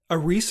A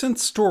recent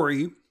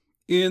story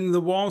in the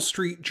Wall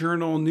Street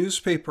Journal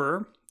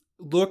newspaper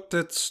looked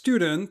at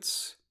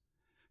students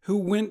who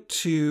went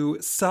to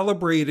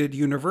celebrated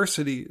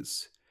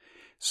universities,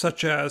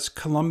 such as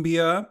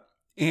Columbia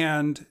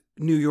and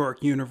New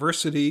York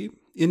University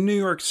in New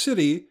York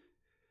City,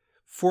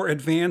 for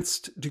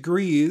advanced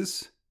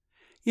degrees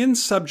in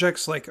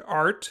subjects like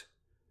art,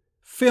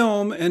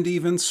 film, and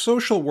even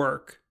social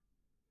work.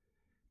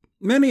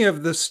 Many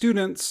of the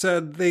students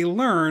said they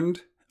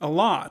learned a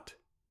lot.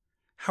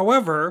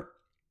 However,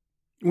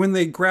 when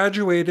they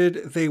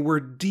graduated, they were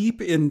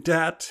deep in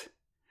debt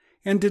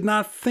and did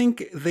not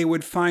think they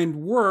would find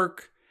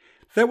work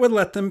that would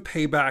let them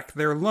pay back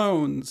their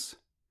loans.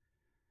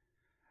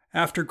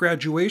 After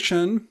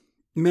graduation,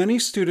 many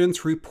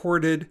students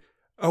reported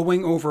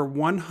owing over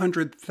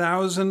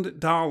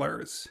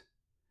 $100,000.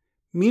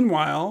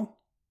 Meanwhile,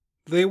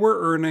 they were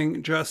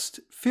earning just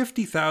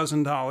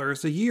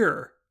 $50,000 a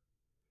year.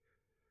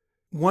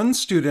 One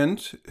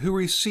student who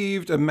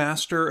received a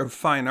Master of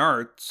Fine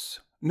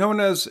Arts, known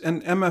as an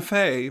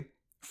MFA,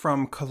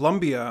 from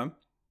Columbia,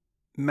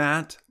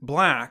 Matt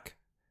Black,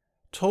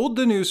 told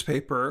the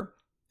newspaper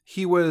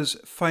he was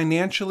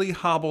financially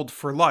hobbled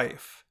for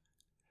life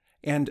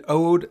and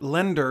owed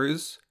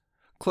lenders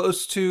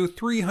close to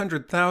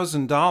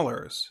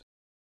 $300,000.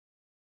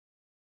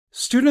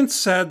 Students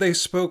said they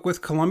spoke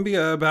with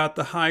Columbia about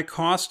the high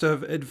cost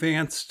of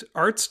advanced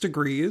arts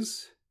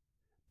degrees,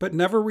 but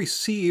never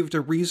received a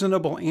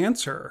reasonable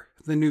answer,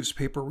 the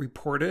newspaper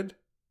reported.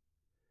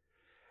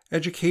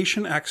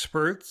 Education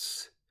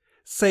experts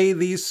say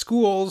these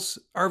schools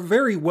are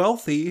very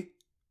wealthy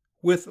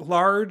with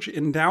large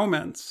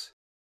endowments,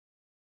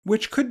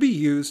 which could be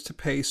used to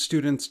pay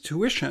students'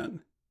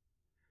 tuition.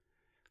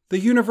 The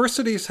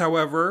universities,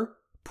 however,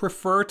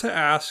 prefer to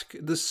ask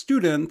the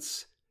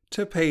students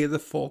to pay the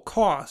full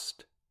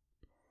cost.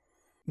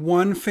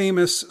 One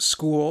famous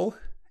school,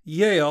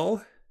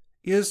 Yale,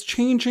 is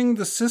changing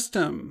the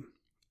system.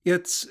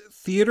 Its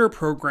theater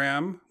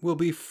program will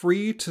be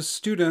free to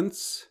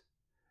students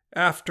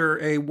after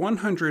a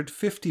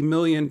 $150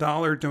 million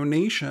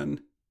donation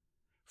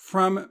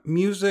from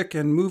music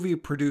and movie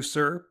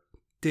producer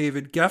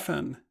David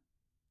Geffen.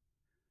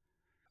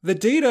 The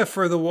data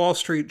for the Wall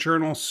Street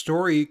Journal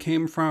story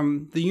came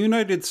from the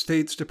United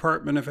States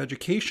Department of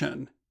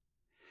Education,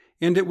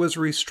 and it was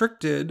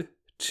restricted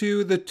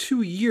to the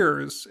 2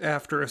 years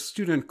after a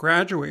student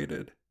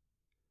graduated.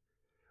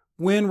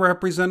 When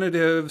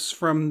representatives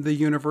from the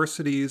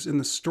universities in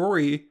the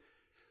story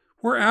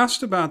were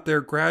asked about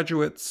their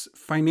graduates'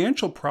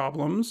 financial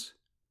problems,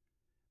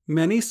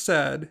 many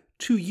said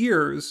 2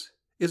 years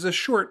is a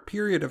short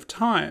period of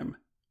time.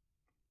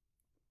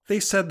 They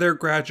said their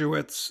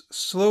graduates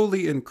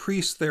slowly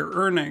increased their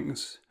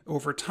earnings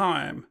over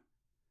time.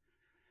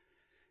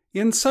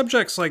 In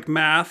subjects like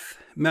math,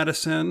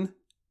 medicine,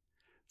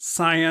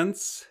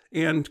 science,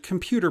 and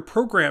computer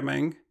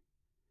programming,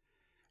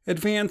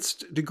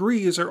 advanced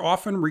degrees are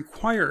often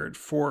required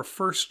for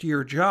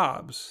first-year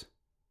jobs.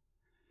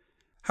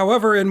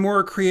 However, in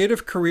more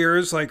creative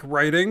careers like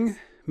writing,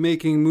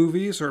 making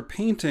movies, or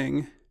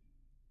painting,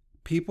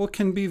 people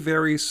can be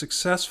very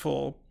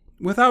successful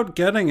without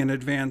getting an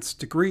advanced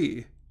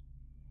degree.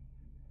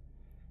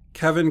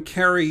 Kevin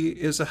Carey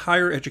is a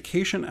higher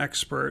education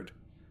expert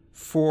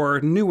for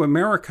New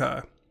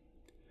America,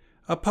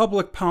 a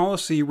public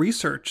policy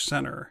research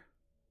center.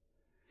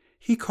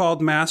 He called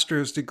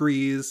master's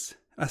degrees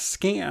a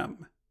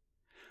scam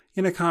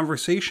in a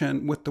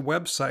conversation with the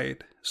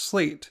website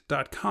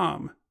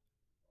Slate.com.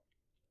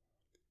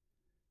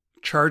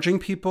 Charging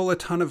people a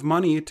ton of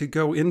money to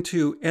go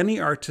into any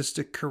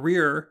artistic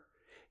career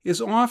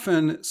is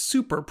often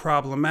super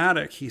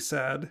problematic, he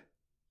said.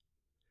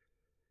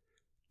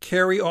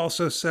 Carey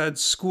also said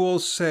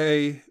schools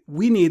say,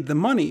 "We need the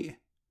money,"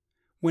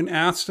 when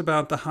asked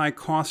about the high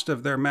cost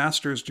of their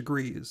master's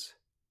degrees.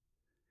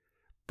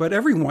 But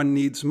everyone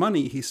needs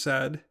money, he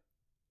said,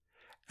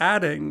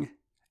 adding,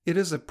 it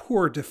is a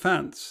poor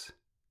defense.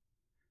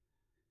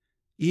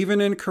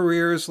 Even in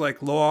careers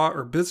like law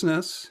or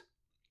business,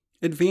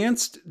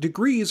 advanced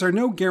degrees are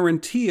no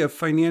guarantee of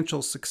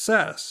financial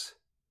success.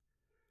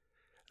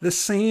 The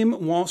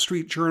same Wall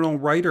Street Journal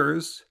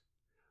writers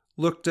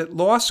looked at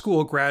law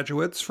school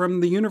graduates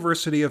from the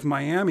University of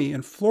Miami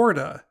in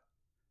Florida.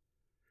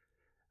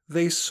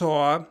 They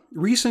saw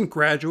recent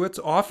graduates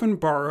often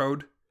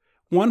borrowed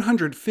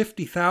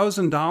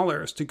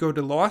 $150,000 to go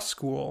to law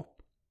school.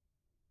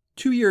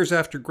 2 years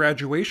after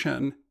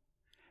graduation,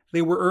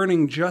 they were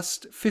earning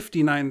just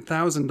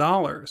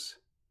 $59,000.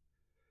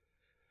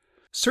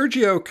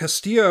 Sergio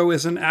Castillo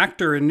is an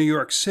actor in New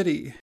York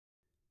City.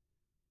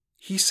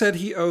 He said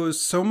he owes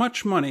so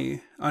much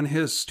money on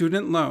his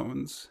student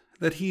loans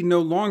that he no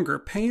longer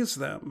pays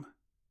them.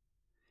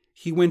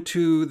 He went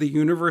to the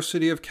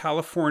University of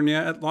California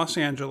at Los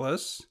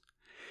Angeles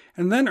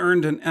and then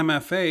earned an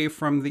MFA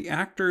from the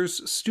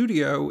Actors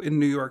Studio in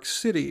New York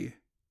City.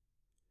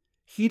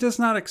 He does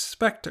not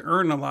expect to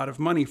earn a lot of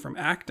money from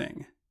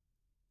acting.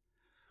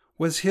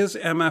 Was his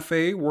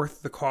MFA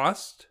worth the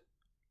cost?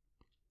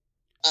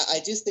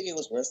 I do think it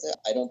was worth it.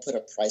 I don't put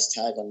a price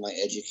tag on my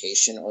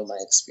education or my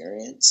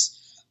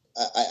experience.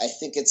 I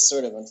think it's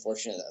sort of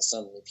unfortunate that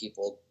so many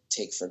people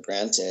take for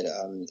granted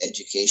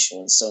education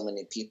when so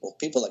many people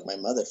like my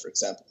mother, for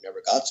example,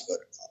 never got to go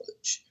to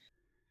college.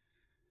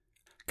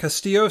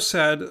 Castillo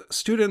said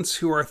students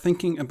who are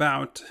thinking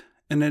about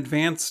an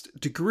advanced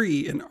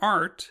degree in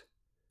art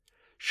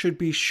should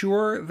be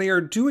sure they are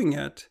doing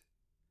it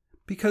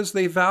because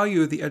they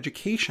value the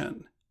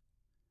education,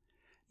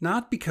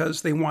 not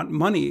because they want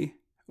money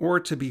or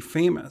to be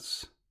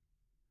famous.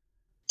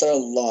 There are a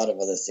lot of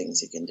other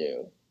things you can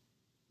do.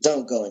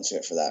 Don't go into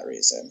it for that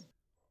reason.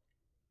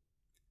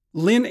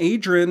 Lynn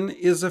Adrian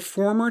is a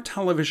former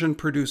television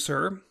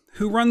producer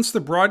who runs the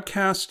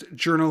Broadcast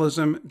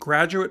Journalism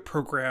Graduate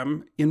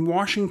Program in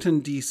Washington,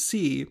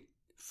 D.C.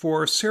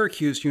 for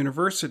Syracuse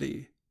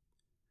University.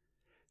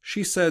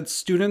 She said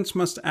students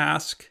must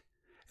ask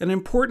an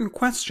important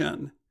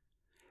question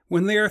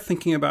when they are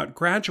thinking about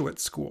graduate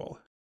school.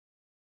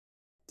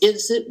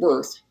 Is it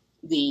worth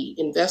the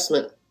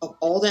investment of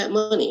all that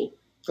money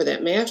for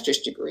that master's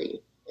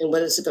degree? And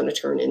what is it going to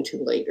turn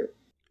into later?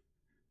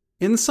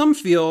 In some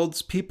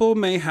fields, people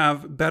may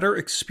have better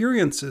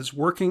experiences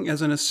working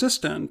as an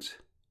assistant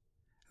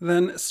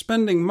than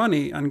spending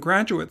money on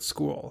graduate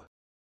school.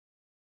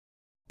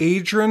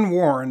 Adrian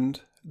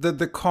warned that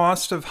the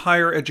cost of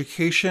higher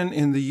education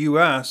in the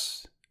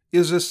U.S.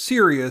 is a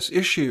serious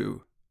issue.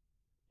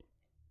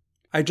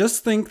 I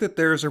just think that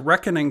there's a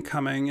reckoning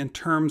coming in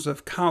terms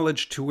of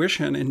college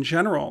tuition in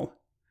general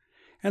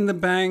and the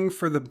bang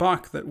for the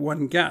buck that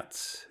one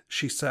gets,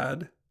 she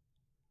said.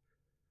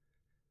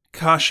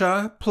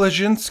 Kasia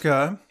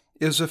Plejinska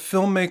is a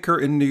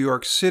filmmaker in New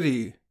York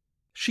City.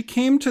 She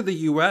came to the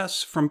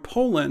U.S. from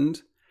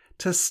Poland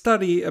to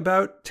study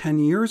about 10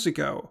 years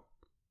ago.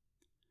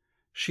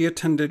 She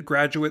attended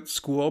graduate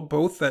school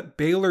both at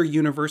Baylor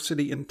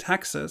University in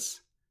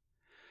Texas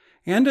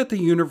and at the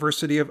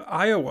University of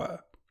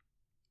Iowa.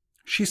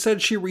 She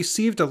said she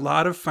received a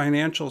lot of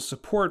financial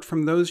support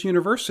from those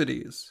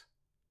universities.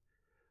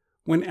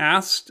 When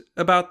asked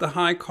about the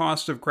high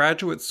cost of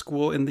graduate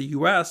school in the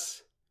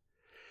U.S.,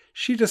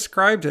 she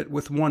described it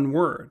with one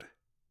word: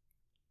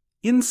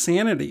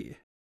 insanity.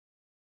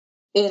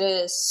 It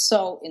is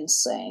so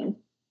insane.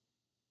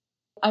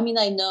 I mean,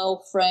 I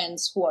know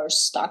friends who are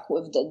stuck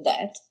with the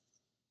debt,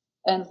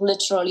 and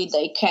literally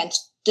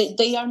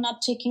they are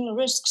not taking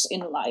risks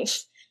in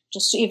life,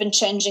 just even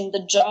changing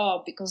the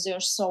job because they're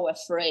so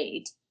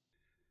afraid.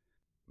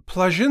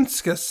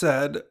 Plejinska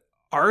said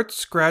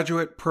arts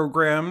graduate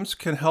programs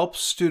can help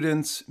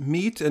students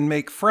meet and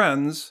make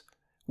friends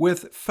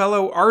with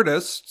fellow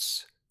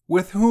artists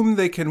with whom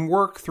they can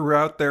work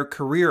throughout their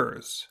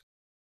careers.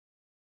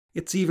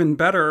 It's even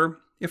better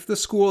if the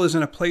school is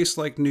in a place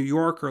like New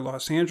York or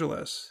Los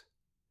Angeles.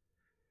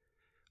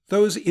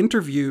 Those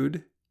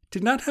interviewed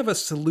did not have a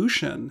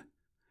solution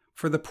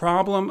for the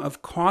problem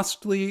of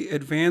costly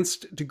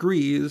advanced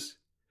degrees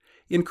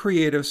in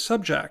creative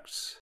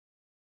subjects.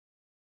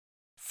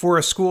 For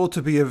a school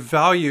to be of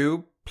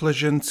value,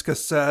 Plejinska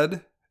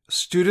said,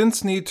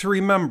 students need to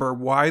remember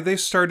why they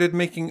started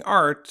making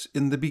art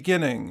in the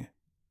beginning.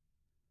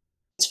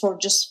 It's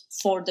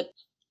for the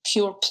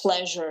pure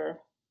pleasure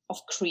of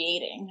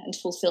creating and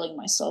fulfilling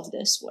myself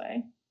this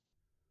way.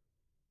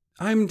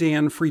 I'm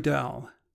Dan Friedel.